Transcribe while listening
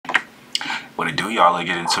What it do, y'all? Let's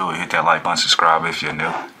get into it. Hit that like button, subscribe if you're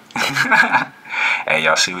new. Hey,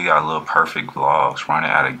 y'all see we got a little perfect vlogs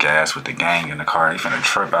running out of gas with the gang in the car. They finna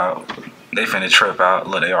trip out.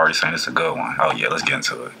 Look, they already saying it's a good one. Oh yeah, let's get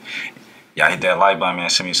into it. Y'all hit that like button,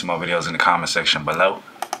 man. Send me some more videos in the comment section below.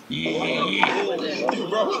 Yeah.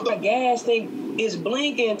 Bro, the gas thing is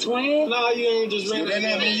blinking, twin. Nah, you ain't just ran.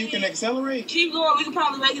 That mean you can accelerate? Keep going. We can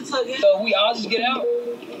probably make it to again. So we all just get out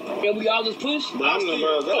and we all just push. But I'm sorry,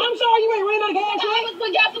 you ain't ran out of gas, twin. I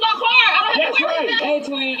put gas in my car. That's right. Hey,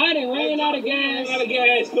 twin, I done ran out of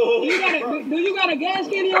gas. Do you got a gas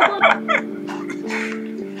can in your car?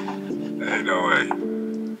 Ain't no way.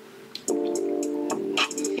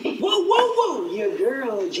 Woo, woo, woo. Your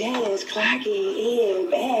girl Jazz clocking in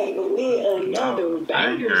back with another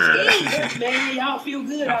banger. Man, y'all feel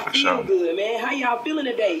good. I feel good, man. How y'all feeling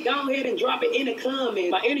today? Go ahead and drop it in the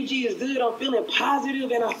comments. My energy is good. I'm feeling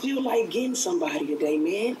positive, and I feel like getting somebody today,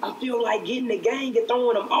 man. I feel like getting the gang and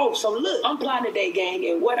throwing them off. So look, I'm plotting today, gang,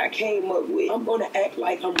 and what I came up with, I'm gonna act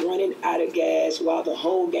like I'm running out of gas while the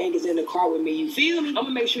whole gang is in the car with me. You feel me? I'm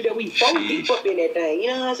gonna make sure that we both deep up in that thing. You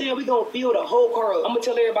know what I'm saying? We gonna fill the whole car up. I'm gonna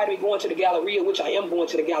tell everybody we going to the Galleria, which I am going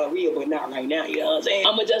to the Galleria, but not right now. You know what I'm saying?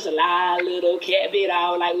 I'm gonna just lie a little, cat bit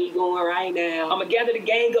out like we going right now. I'm gonna gather the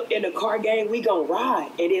gang up in the car, gang. We gonna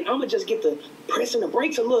ride, and then I'm gonna just get the pressing the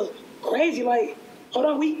brakes a little crazy. Like, hold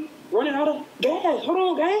on, we running out of gas. Hold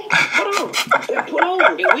on, gang. Hold on. Pull over.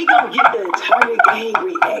 And we gonna get the entire gang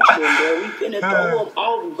reaction, bro. We finna throw them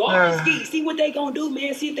off guard. See what they gonna do,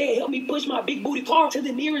 man. See if they help me push my big booty car to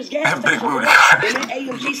the nearest gas station. And that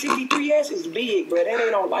AMG 63S is big, bro. That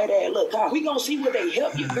ain't on light ass. Look, we gonna see where they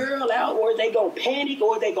help your girl out, or they gonna panic,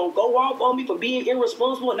 or they gonna go off on me for being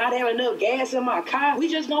irresponsible and not having enough gas in my car. We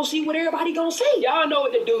just gonna see what everybody gonna say. Y'all know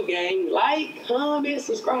what to do, gang. Like, comment,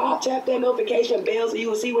 subscribe, tap that notification bell so you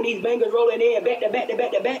will see when these bangers rolling in back to back to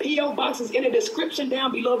back to back. P.O. boxes in the description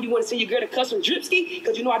down below if you want to see your girl a custom dripski,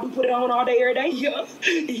 because you know I do put it on all day, every day. Yeah.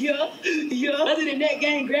 Other than that,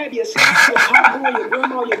 gang, grab your snacks, your popcorn, your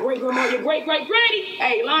grandma, your great-grandma, your great-great-granny.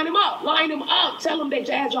 Hey, line them up. Tell them that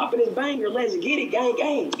Jazz dropping this banger. Let's get it,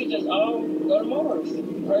 gang. We just all go to Mars.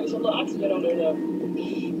 There's a little oxygen on there now.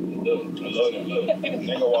 Look.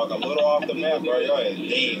 Nigga walk a little off the map, bro. Y'all is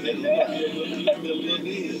dead,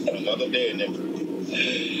 nigga. Another day, nigga.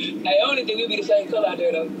 Hey, I only think we'll be the same color out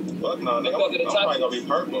there, though. Fuck no, nigga. I'm probably gonna be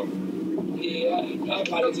purple. Yeah, I'll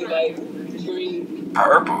probably be like green.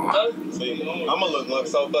 Purple? Huh? See, I'm gonna look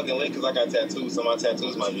so fucking lit because I got tattoos, so my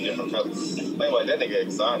tattoos might be different colors. Anyway, that nigga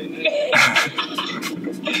exotic.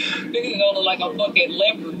 Nigga gonna look like a fucking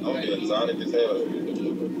leopard. I'm gonna be exotic as hell.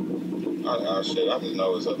 Shit, I just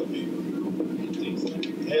know it's other people.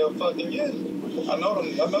 Hell fucking yeah. I know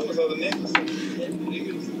it's other niggas.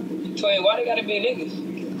 Twin, why they gotta be niggas?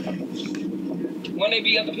 When they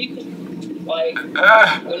be other people? Like,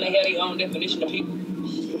 when they have their own definition of people?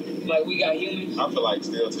 Like, we got humans? I feel like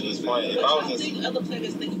still to this point, if I was just... other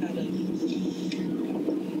planets think about us?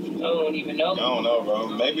 I don't even know. I don't know, bro.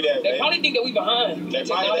 Maybe that... They probably think that we behind. They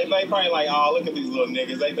probably like, oh, look at these little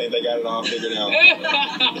niggas. They think they got it all figured out.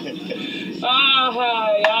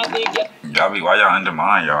 Y'all think Why y'all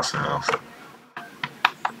undermine yourselves?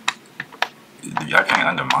 Y'all can't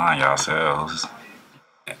undermine yourselves.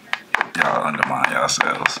 Y'all undermine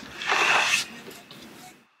yourselves.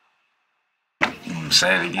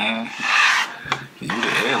 Say it again. You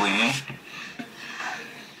the alien.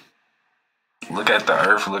 Look at the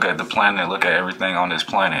earth, look at the planet, look at everything on this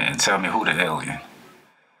planet and tell me who the alien.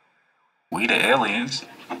 We the aliens.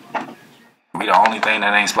 We the only thing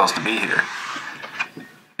that ain't supposed to be here.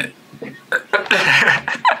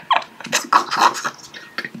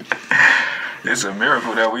 It's a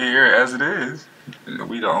miracle that we here as it is.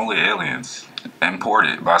 We the only aliens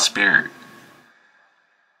imported by spirit.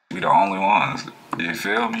 We the only ones. You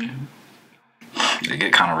feel me? They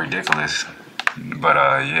get kind of ridiculous. But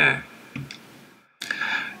yeah.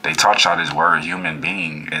 They taught y'all this word human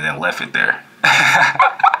being and then left it there.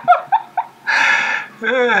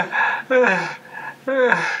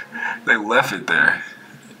 They left it there.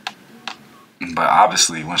 But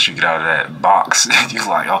obviously, once you get out of that box, you're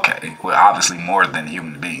like, okay, we're obviously more than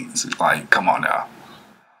human beings. It's like, come on now.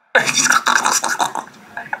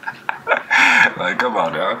 Like, come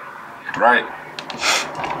on now. Right?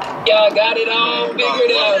 y'all got it all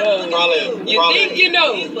figured out, huh? You think you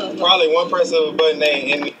know. Probably one press of a button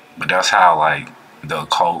ain't in me. But that's how, like, the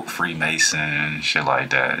occult, Freemason, shit like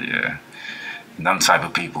that, yeah. Them type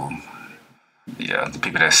of people. Yeah, the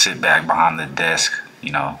people that sit back behind the desk,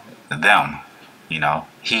 you know, them, you know,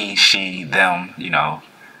 he, she, them, you know,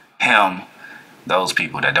 him, those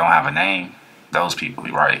people that don't have a name, those people,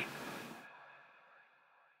 right?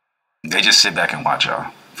 They just sit back and watch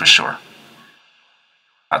y'all, for sure.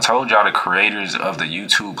 I told y'all the creators of the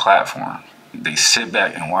YouTube platform, they sit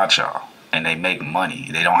back and watch y'all, and they make money.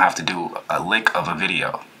 They don't have to do a lick of a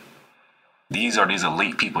video. These are these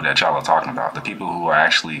elite people that y'all are talking about. The people who are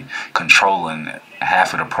actually controlling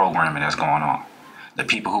half of the programming that's going on. The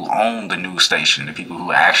people who own the news station. The people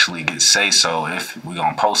who actually get say so if we're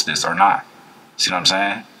going to post this or not. See what I'm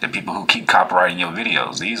saying? The people who keep copyrighting your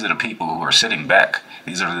videos. These are the people who are sitting back.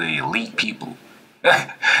 These are the elite people.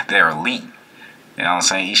 They're elite. You know what I'm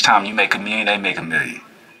saying? Each time you make $1 million, they make $1 million.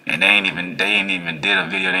 And they ain't even did a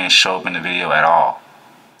video. They didn't show up in the video at all.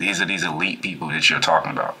 These are these elite people that you're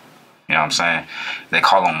talking about. You know what I'm saying? They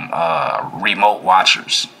call them remote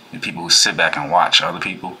watchers. The people who sit back and watch other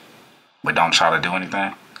people, but don't try to do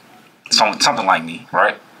anything. Something like me,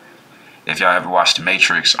 right? If y'all ever watched The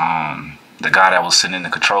Matrix, the guy that was sitting in the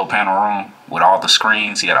control panel room with all the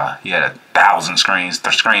screens, he had 1,000 screens.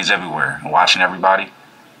 There's screens everywhere, watching everybody.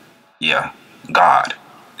 Yeah, God.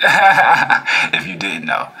 If you didn't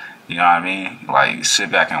know, you know what I mean? Like,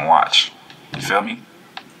 sit back and watch. You feel me?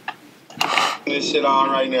 This shit on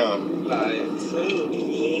right now.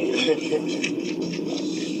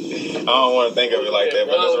 I don't want to think of it like that,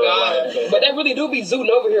 but it's real life. But they really do be zooting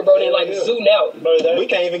over here, bro. They like zooting out. We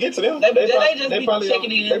can't even get to them. They just be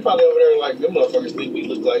checking in. They probably over there like, them motherfuckers think we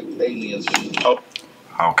look like aliens. Oh.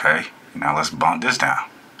 Okay, now let's bump this down.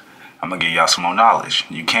 I'm going to give y'all some more knowledge.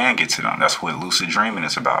 You can get to them. That's what lucid dreaming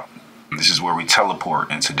is about. This is where we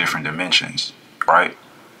teleport into different dimensions, right?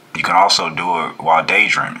 You can also do it while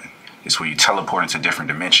daydreaming. It's where you teleport into different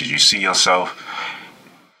dimensions. You see yourself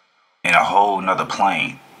in a whole nother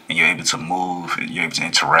plane, and you're able to move, and you're able to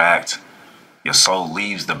interact. Your soul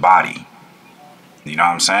leaves the body. You know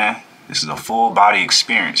what I'm saying? This is a full body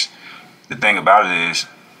experience. The thing about it is,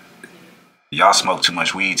 y'all smoke too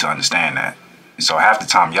much weed to understand that. So half the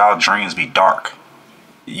time, y'all dreams be dark.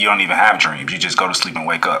 You don't even have dreams. You just go to sleep and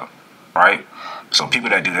wake up, right? So people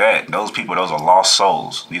that do that, those are lost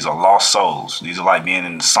souls. These are lost souls. These are like being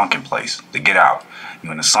in the sunken place to get out.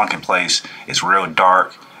 You're in the sunken place. It's real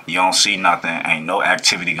dark. You don't see nothing. Ain't no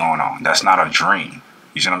activity going on. That's not a dream.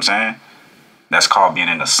 You see what I'm saying? That's called being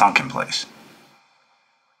in the sunken place.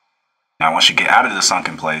 Now, once you get out of the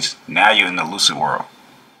sunken place, now you're in the lucid world.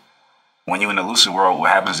 When you're in the lucid world,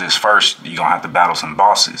 what happens is first, you're going to have to battle some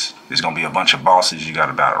bosses. There's going to be a bunch of bosses you got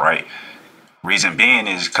to battle, right? Reason being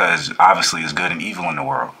is because obviously there's good and evil in the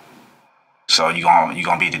world. So you're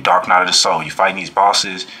gonna be the dark night of the soul. You're fighting these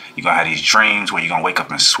bosses. You're going to have these dreams where you're going to wake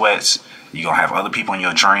up in sweats. You're going to have other people in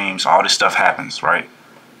your dreams. All this stuff happens, right?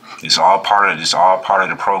 It's all part of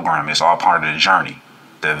the program. It's all part of the journey,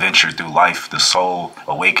 the adventure through life, the soul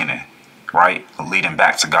awakening, right? Leading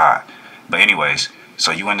back to God. But anyways,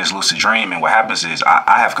 so you in this lucid dream, and what happens is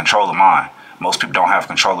I have control of mine. Most people don't have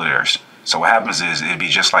control of theirs. So what happens is it'd be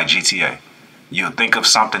just like GTA. You'll think of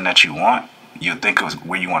something that you want. You'll think of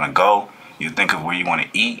where you want to go. You'll think of where you want to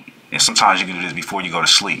eat. And sometimes you can do this before you go to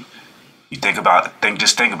sleep. You just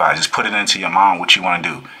think about it. Just put it into your mind what you want to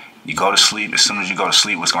do. You go to sleep. As soon as you go to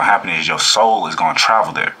sleep, what's going to happen is your soul is going to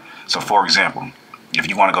travel there. So for example, if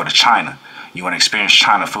you want to go to China, you want to experience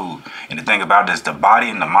China food. And the thing about it is the body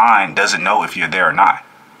and the mind doesn't know if you're there or not.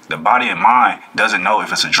 The body and mind doesn't know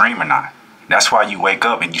if it's a dream or not. That's why you wake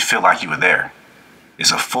up and you feel like you were there.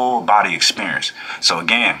 It's a full body experience. So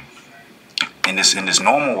again, in this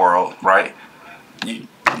normal world, right, you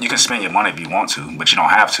can spend your money if you want to, but you don't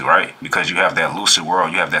have to, right? Because you have that lucid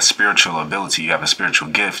world, you have that spiritual ability, you have a spiritual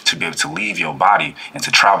gift to be able to leave your body and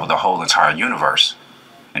to travel the whole entire universe.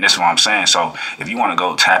 And this is what I'm saying. So if you want to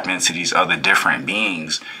go tap into these other different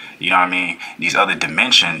beings, you know what I mean, these other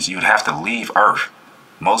dimensions, you'd have to leave Earth.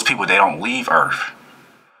 Most people, they don't leave Earth.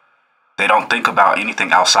 They don't think about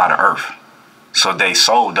anything outside of Earth. So their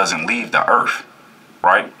soul doesn't leave the Earth,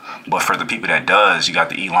 right? But for the people that does, you got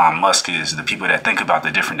the Elon Musk's, the people that think about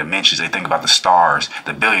the different dimensions. They think about the stars,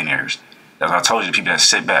 the billionaires. As I told you, the people that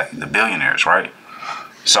sit back, the billionaires, right?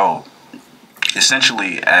 So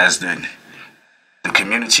essentially, as the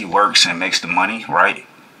community works and makes the money, right?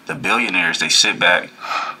 The billionaires, they sit back,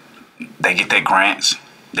 they get their grants,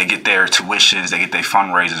 they get their tuitions, they get their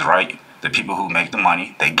fundraisers, right? The people who make the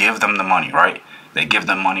money, they give them the money, right? They give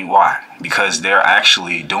them money. Why? Because they're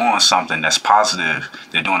actually doing something that's positive.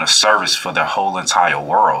 They're doing a service for the whole entire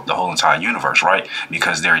world, the whole entire universe, right?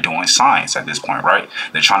 Because they're doing science at this point, right?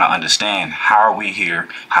 They're trying to understand, how are we here?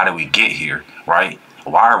 How do we get here, right?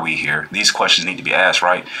 Why are we here? These questions need to be asked,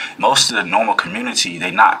 right? Most of the normal community,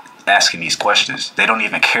 they're not asking these questions. They don't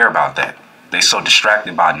even care about that. They're so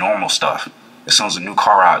distracted by normal stuff. As soon as a new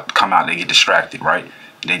car come out, they get distracted, right?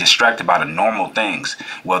 They distracted by the normal things.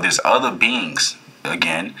 Well, there's other beings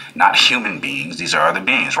again, not human beings. These are other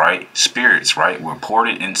beings, right? Spirits, right? Were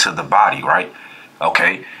ported into the body, right?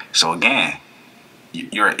 Okay, so again,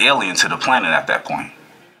 you're an alien to the planet at that point.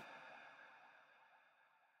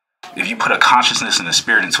 If you put a consciousness and a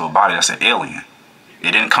spirit into a body, that's an alien.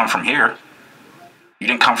 It didn't come from here. You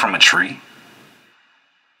didn't come from a tree,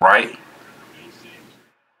 right?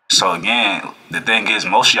 So again, the thing is,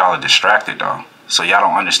 most of y'all are distracted though. So y'all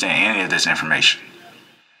don't understand any of this information.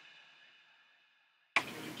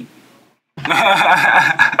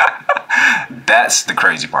 That's the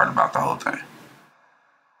crazy part about the whole thing.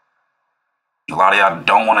 A lot of y'all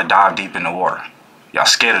don't want to dive deep in the water. Y'all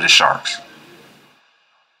scared of the sharks.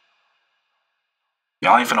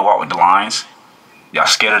 Y'all ain't finna walk with the lions. Y'all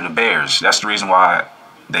scared of the bears. That's the reason why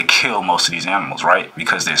they kill most of these animals, right?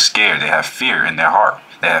 Because they're scared. They have fear in their heart.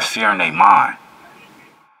 They have fear in their mind.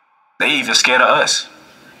 They even scared of us.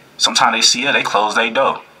 Sometimes they see it, they close their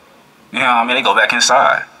door. You know what I mean? They go back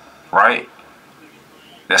inside, right?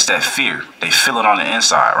 That's that fear. They feel it on the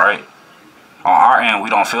inside, right? On our end, we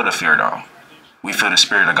don't feel the fear though. We feel the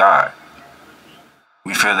Spirit of God.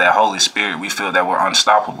 We feel that Holy Spirit. We feel that we're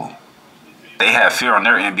unstoppable. They have fear on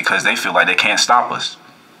their end because they feel like they can't stop us.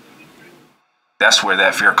 That's where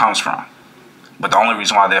that fear comes from. But the only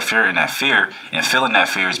reason why they're fearing that fear and feeling that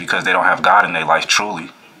fear is because they don't have God in their life truly.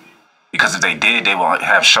 Because if they did, they would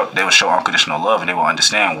show unconditional love and they will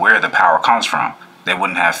understand where the power comes from. They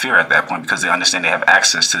wouldn't have fear at that point because they understand they have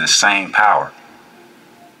access to the same power.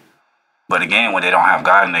 But again, when they don't have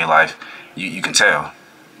God in their life, you can tell.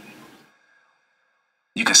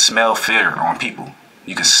 You can smell fear on people.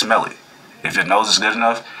 You can smell it. If your nose is good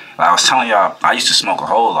enough, like I was telling y'all, I used to smoke a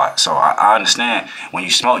whole lot. So I understand when you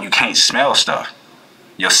smoke, you can't smell stuff.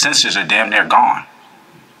 Your senses are damn near gone.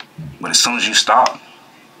 But as soon as you stop,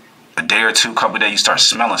 a day or two, couple of days, you start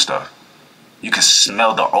smelling stuff. You can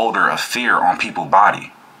smell the odor of fear on people's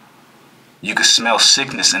body. You can smell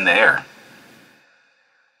sickness in the air.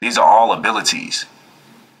 These are all abilities.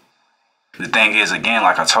 The thing is, again,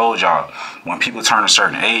 like I told y'all, when people turn a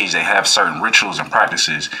certain age, they have certain rituals and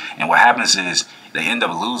practices. And what happens is they end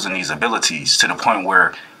up losing these abilities to the point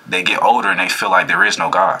where they get older and they feel like there is no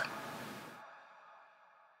God.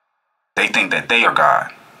 They think that they are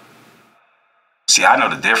God. See, I know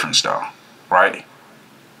the difference though, right?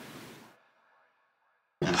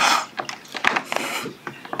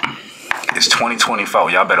 It's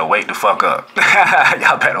 2024. Y'all better wake the fuck up.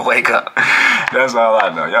 Y'all better wake up. That's all I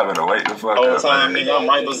know. Y'all better wake the fuck up. Whole time, nigga, I'm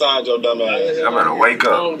right beside your dumb ass. Y'all better wake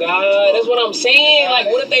up. Oh God, that's what I'm saying. Like,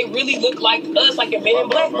 what if they really look like us, like a Man in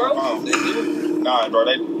Black, bro? Nah, bro.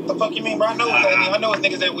 What the fuck you mean, bro? I know it's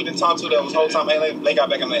niggas that we done talked to that was whole time. They got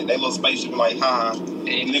back in that little spaceship like,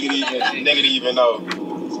 nigga didn't even know.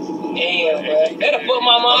 Damn, bro. That'll put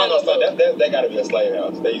my mind up. That gotta be a slave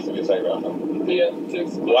house. They used to be a slave house. Yeah.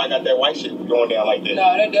 Why I got that white shit going down like this?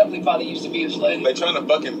 No, that definitely probably used to be a slave. They trying to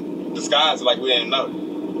fucking disguise it like we didn't know.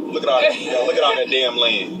 Look at all that damn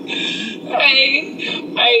land. Hey,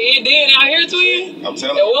 it did out here, twin. I'm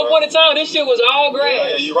telling you. At one point in time, this shit was all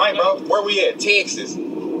grass. Yeah, you right, bro. Where we at? Texas.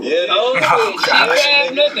 Yeah. Oh,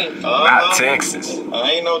 shit, nothing. Not Texas.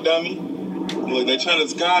 I ain't no dummy. Look, they trying to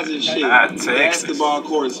disguise this shit. Not Texas. Basketball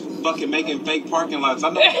courts, fucking making fake parking lots. I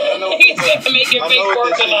know. He said making fake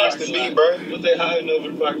parking lots. Used to be, bro. What they hiding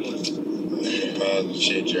over the parking lot? Man,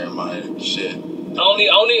 shit, Jeremiah, shit. Only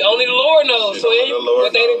the Lord knows, Shit, twin.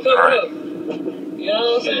 What they done cooked Right. up. You know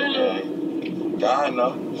what I'm saying? God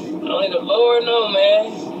know. Only the Lord know,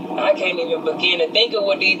 man. I can't even begin to think of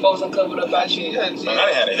what these folks done covered up out shit. Man,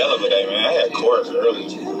 I had a hell of a day, man. I had court early.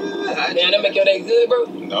 Man, that make your day good, bro?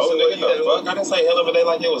 No, nigga, the fuck? I didn't say hell of a day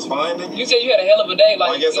like it was fine, nigga. You said you had a hell of a day,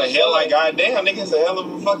 like. I guess a hell like goddamn, nigga, it's a hell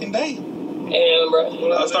of a fucking day. Damn,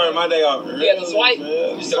 bro. I started my day off early. You had to swipe?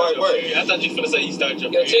 You swipe what? I thought you finna say you started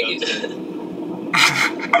your tickets. You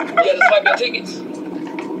had to swipe your tickets.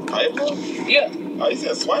 Right, bro? Yeah. Oh, you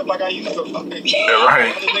said swipe like I used a fucking Yeah,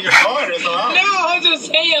 right. nigga card or something. No, I'm just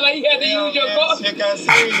saying, like, you had to use your card. Shit got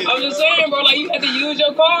serious. I'm just saying, bro, like, you had to use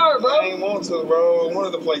your card, I bro. ain't want to, bro. I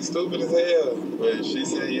wanted to play stupid as hell. But she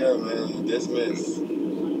said, yeah, man, dismiss.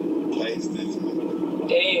 Place dismiss.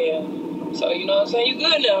 Damn. So, you know what I'm saying? You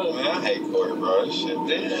good now. Man, I hate court, bro. This shit,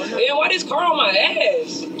 damn. Damn, why this car on my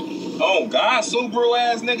ass? Oh, God, Subaru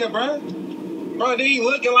ass nigga, bro. Bro, they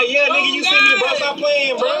looking like, yeah, nigga, you see me, bro. Stop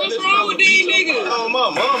playing, bro. What's wrong with these niggas? Oh, my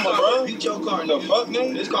mama, bro. Beat your car, The fuck,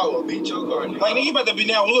 nigga? This car will beat your car, nigga. Like, nigga, you about to be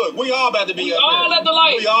now. Look, we all about to be We up all there. at the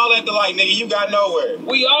light. We all at the light, nigga. You got nowhere.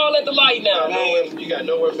 We all at the light now. You got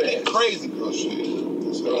nowhere fast. Crazy. Oh,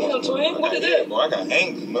 shit. Damn, twin. What is that? Boy, I got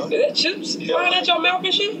angry, man. Is that chips? Flying out your mouth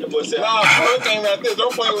and shit? Nah, bro, it ain't like this.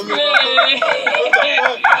 Don't play with me. Hey,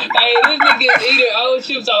 this nigga is eating old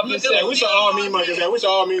chips off himself. Hey, we should all meet Marcus at.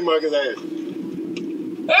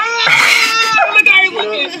 Ah, look how he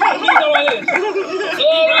looking. He's on this.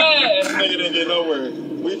 Alright. This nigga didn't get nowhere.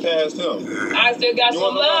 We passed him. I still got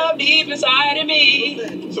some love deep inside of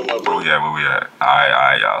me. So Where we at?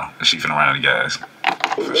 Alright, y'all. She finna run out of gas.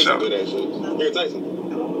 For sure. Do that shit. Here, text him.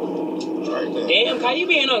 Alright, Damn, Kai, you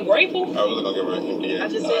being ungrateful? I was gonna give her an empty ass. I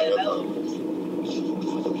just said no.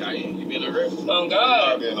 You being ungrateful? Oh,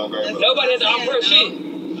 God. Nobody has to offer her shit.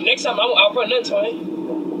 Next time, I'm offer nothing, twin.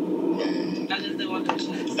 I just didn't want that shit.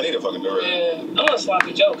 I need a fucking door. Yeah, I'm a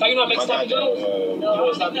sloppy Joe. Kai, you know how to make sloppy Joes? No, I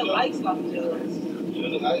don't even like sloppy joes.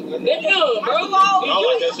 Damn, bro. I don't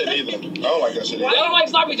like that shit either. Y'all don't like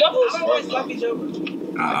sloppy Joes? I don't like sloppy joes.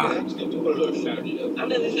 I've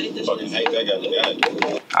never made this Fucking shit. hate that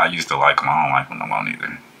guy. I used to like them. I don't like them no more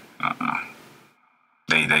neither.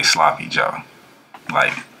 They sloppy Joe.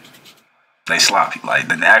 Like, they sloppy. Like,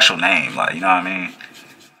 the actual name. Like, you know what I mean?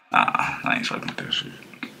 I ain't fucking with that shit.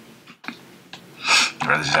 I'd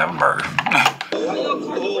rather just have a burger.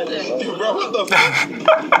 Bro, what the fuck?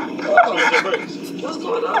 What's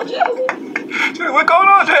going on, Jasmine? What's going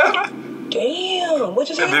on, Jasmine? Damn, what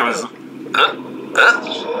just There happened? was...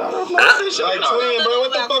 Like, twin, bro,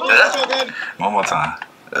 what the fuck was that? One more time.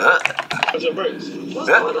 What's your brakes? What's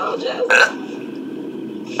going on, Jasmine?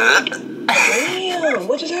 Damn,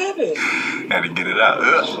 what just happened? Had to get it out.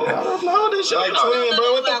 Like, twin,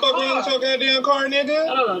 bro, what the fuck wrong with your goddamn car, nigga?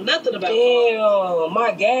 I don't know nothing about Damn,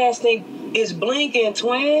 my gas thing is blinking,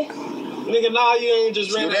 twin. Nigga, nah, you ain't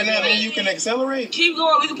just ran That not mean you can accelerate? Keep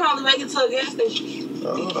going. We can probably make it to a gas station.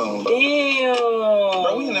 Hold on. Damn.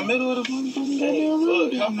 Bro, we in the middle of the fucking goddamn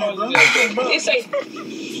road. How far is It say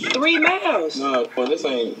 3 miles. No, boy, this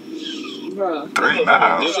ain't. Bro. 3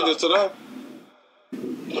 miles. This shit just took off.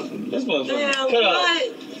 This motherfucker. Damn, Cut up.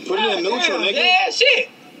 what? Put it in neutral, nigga. Yeah, shit.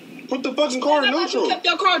 Put the fucking car in You neutral. kept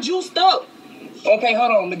your car juiced up. Okay,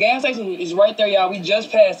 hold on. The gas station is right there, y'all. We just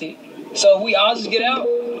passed it. So we all just get out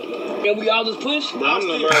and we all just push. Bro, I'm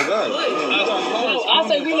not very good. No, I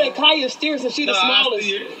say we let Kaya steer since she the smallest.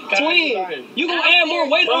 Twin, you gonna add more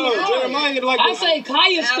weight on the Bro, car. Jeremiah, like I say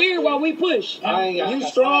Kaya steer while we push. you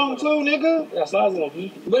strong too, nigga. That's size on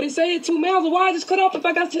you. But it said 2 miles. Why I just cut off if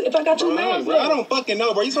I got 2 miles? Bro, I don't fucking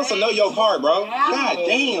know, bro. You supposed to know your car, bro. God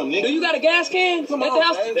damn, nigga. Do you got a gas can? Come at the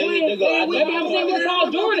house, twin. Maybe I'm saying we call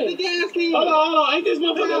Jordan. Hold on. Ain't this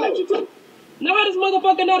motherfucker electric too? No, this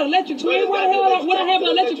motherfucker not electric, twin. Why the hell would I have an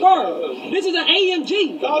electric car? This is an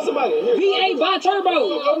AMG. Call somebody. V8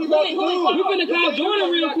 bi-turbo. We finna call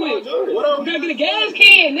Jordan real quick. We gotta get a gas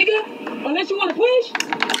can, nigga. Unless you wanna push.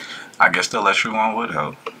 I guess the electric one would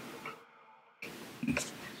help.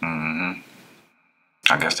 I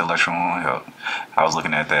guess the electric one would help. I was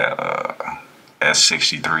looking at that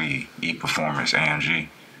S63 E-Performance AMG.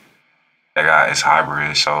 That got it's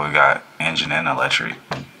hybrid, so it got engine and electric.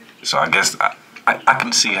 So I guess I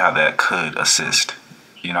can see how that could assist.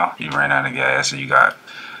 You know, you ran out of gas and you got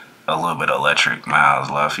a little bit of electric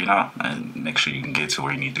miles left, you know, and make sure you can get to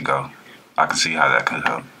where you need to go. I can see how that could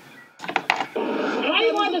help.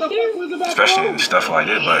 Especially in stuff like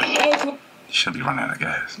this, but you should be running out of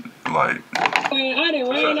gas. Like, I didn't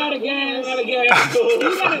ran out of gas. Do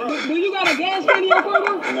you got a gas can in your car?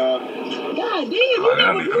 No. God damn, that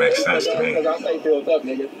don't even make sense to me. I stay filled up,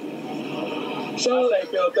 nigga. So, Stay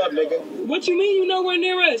filled up, nigga. what you mean you nowhere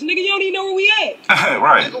near us? Nigga, you don't even know where we at.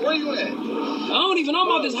 Right. Where you at? I don't even know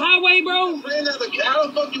about this highway, bro. Ran out of gas. How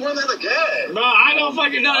the fuck you run out of gas? Bro, I don't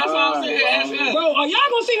fucking know. That's why I'm sitting here asking. Bro, are y'all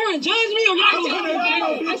gonna sit here and judge me or y'all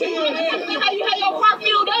gonna sit here and judge me? How you have your car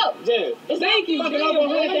filled up? Yeah. Thank you. Fucking up a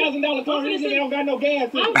 $100,000 car. This nigga don't got no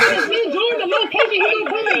gas. I'm gonna send Jordan the location. He gonna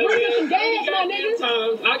come and bring us some gas, my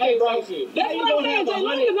nigga. I can't talk shit. That's what I'm saying. Jay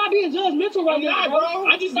Lonnie is not being judgmental right now, bro.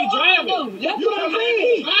 I just be driving. That's what I'm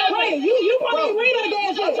saying. Right, you probably ain't ran out of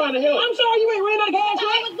gas yet. I'm trying to help. I'm sorry you ain't ran out of gas yet.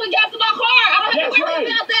 I was putting gas in my car. I don't have to worry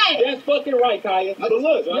about that. That's fucking right, Kaya. But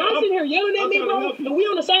look, Y'all sitting here yelling at me, bro, and we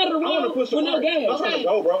on the side of the road with no gas. I'm trying to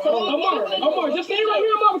go, bro. Omar, just stay right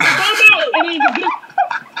here, Omar, because I'm out, and then just get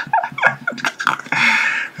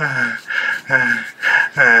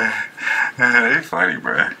They funny,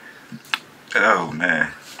 bro. Oh,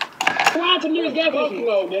 man. ride to the nearest gas station.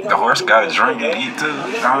 The horse got to drink and eat, too.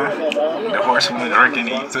 The horse want to drink and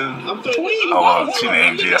eat, too. Oh, well, she an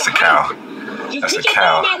AMG. That's a cow. That's a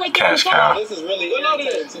cow. Cash cow. This is really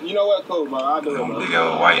irritating. You know what? Cool, bro. I'll do it, bro. Big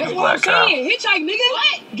old white and That's what I'm black cow. saying. Hitchhike, nigga.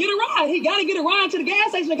 What? Get a ride. He gotta get a ride to the gas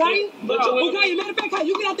station, okay? Okay, matter of fact,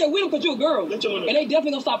 you get out there with him because you're a girl. And they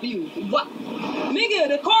definitely gonna stop for you. What? Nigga,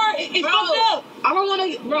 the car is fucked up. I don't want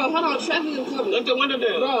to, bro. Hold on, traffic is coming. Let the window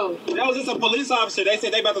down, Bro. That was just a police officer. They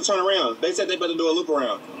said they about to turn around. They said they about to do a loop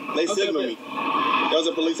around. They signaled me. That was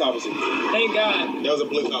a police officer. Thank God. That was a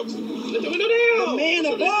police officer. Let the window down. The man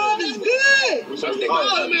above is good.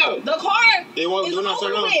 The car. It won't do not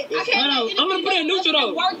turn on. I can't. I'm gonna put it in neutral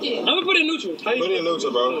though. Working. I'm gonna put it in neutral. Put it in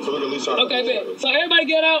neutral, bro. So we can at least try. Okay, bet. So everybody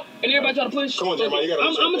get out and everybody try to push. Come on, Jeremiah, you gotta.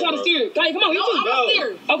 I'm gonna try to steer it. Kai, come on, you too. I'm gonna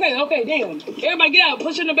steer. Okay, damn. Everybody get out,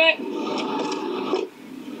 push in the back.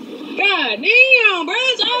 God damn, bro,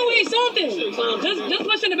 it's always something. Just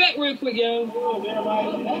push in the back real quick, yo. I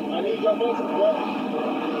need your muscle, bro.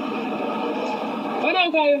 Hold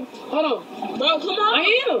on, Kyle. Hold on. Bro, come on. I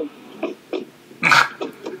am.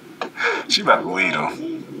 She about to lead him.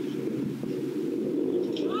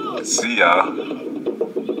 See y'all.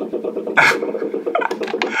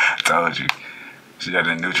 Told you. She got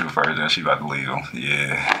the neutral first, then she about to lead him.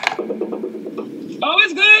 Yeah. Oh,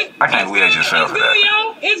 it's good. I can't believe I just fell for that.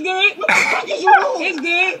 It's good, yo. It's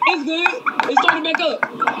good. It's good. It's starting back up.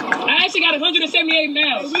 I actually got 178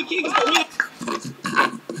 miles. We keep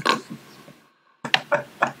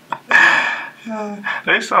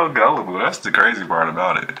They so gullible. That's the crazy part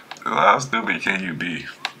about it. How stupid can you be?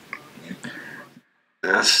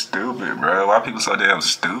 That's stupid, bro. Why are people so damn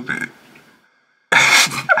stupid?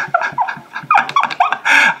 How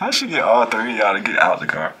should get all three of y'all to get out the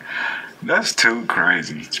car? That's too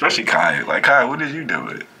crazy. Especially Kai. Like, Kai, what did you do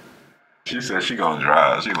it? She said she gonna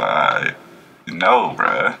drive. She like, alright. No,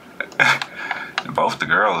 bruh. Both the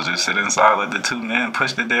girls just sit inside, let the two men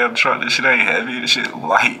push the damn truck. This shit ain't heavy. This shit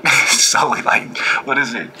light. Solely like, what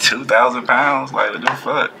is it, 2,000 pounds? Like, what the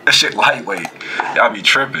fuck? That shit lightweight. Y'all be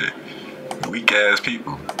tripping. Weak ass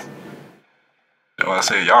people. That's why I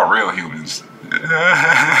say y'all real humans.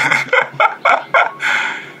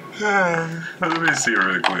 Let me see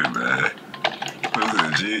real quick, man. What is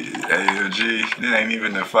it? G, A, or G? It ain't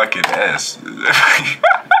even the fucking S.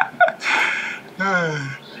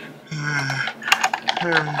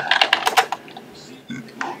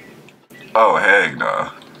 Oh, heck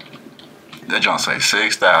no. That joint say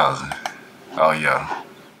 6,000. Oh, yeah.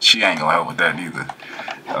 She ain't gonna help with that neither.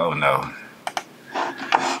 Oh, no.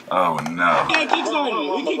 Oh, no. We got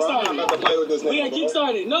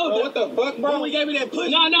kickstarted. No, Bro, what the fuck, bro? we gave me that push.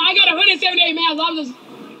 No, I got 178 miles. I was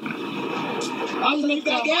You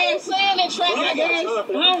got gas? Saying that track got gas? Huh?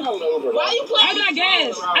 Why you playing? I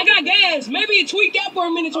got gas. Maybe it tweaked out for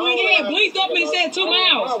a minute, twin. It had blinked up and it said 2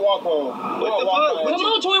 miles. I walk home. Come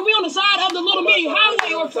on, twin. We on the side of the little mini highway,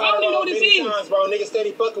 or I don't even know what this is. Bro, nigga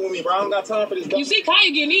steady fucking with me, bro. I don't got time for this. You see Kaya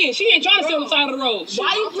getting in. She ain't trying to stay on the side of the road.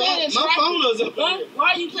 Why you playing in traffic? My phone is up. Huh? Why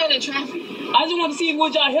are you playing in traffic? I just want to see if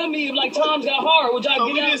would y'all help me if like times got hard. Would y'all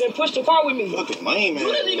get out and push the car with me? Fucking lame, man. You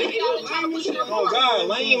didn't even get out of time. Oh, God,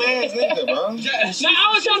 lame ass nigga, bro. Now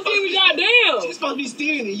I was trying to see if y'all down. She's supposed to be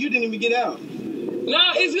steering it. You didn't even get out.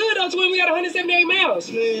 Nah, it's good though, twin. We got 178 miles.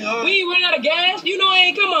 Man, right. We ain't running out of gas. You know I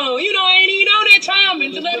ain't, come on. You know I ain't even on that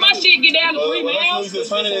timing to let my shit get down to 3 miles. This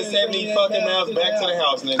 170 fucking miles back to the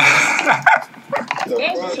house, nigga.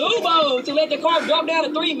 That's too bold to let the car drop down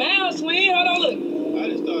to 3 miles, twin. Hold on, look. I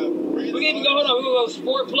just started breathing. We're gonna go, hold on, we're gonna go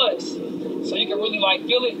Sport Plus. So you can really like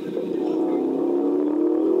feel it.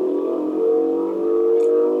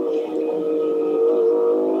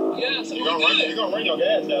 Yeah, so You gonna run your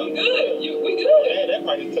gas out. we good. We good. Yeah, that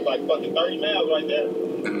probably took like fucking 30 miles right there.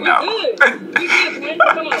 No. We good, twin.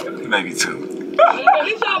 Come on. Maybe 2.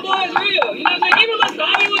 These y'all boys real. You know what I'm saying? Even look, I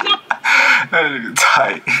ain't was That nigga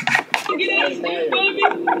tight. get out of here,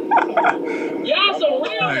 y'all some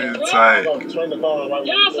real ones, bro. Tight. Turn the car right.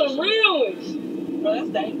 Y'all some real ones. Bro, that's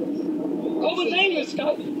dangerous. What was dangerous,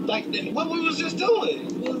 Scott? Like what we was just doing.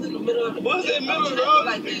 It was in the middle of the What's in the middle of the road?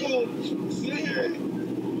 like that. People sit here.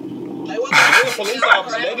 Like, what The police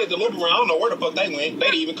officers, they did the loop around. I don't know where the fuck they went. They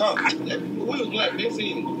didn't even come. We was black. They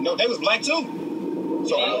seen it. No, they was black too.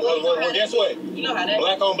 So well, guess what? You know how that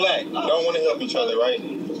Black on black. Don't want to help each other, right?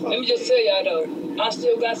 Let me just tell y'all though, I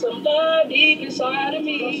still got some love deep inside of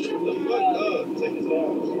me. Damn.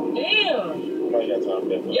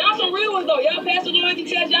 Y'all some real ones though. Y'all pass the loyalty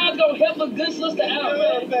test. Y'all gonna help a good sister out,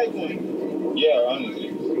 man. Yeah, honestly.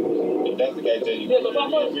 If that's the case, then you be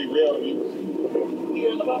real to me.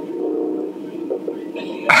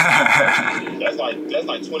 That's like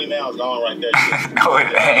 20 miles gone right there. No, it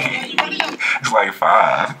ain't. It's like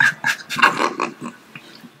 5.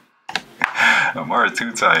 I'm already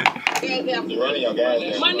too tight. You're running your gas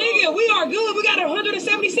down. My nigga, we are good. We got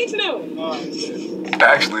 176 now.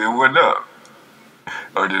 Actually, it went up.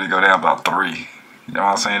 Or did it go down about 3? You know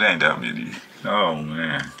what I'm saying? It ain't that many. Oh,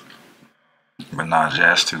 man. But nah,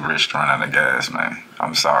 Jazz too rich to run out of gas, man.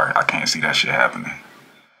 I'm sorry. I can't see that shit happening.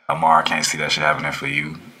 Amar, I can't see that shit happening for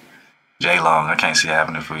you. J-Long, I can't see it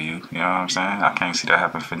happening for you. You know what I'm saying? I can't see that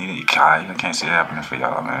happening for neither. Kai, I can't see it happening for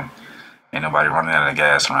y'all, man. Ain't nobody running out of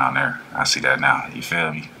gas around there. I see that now. You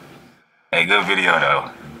feel me? Hey, good video,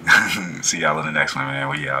 though. See y'all in the next one, man.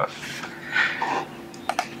 We out.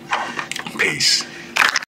 Peace.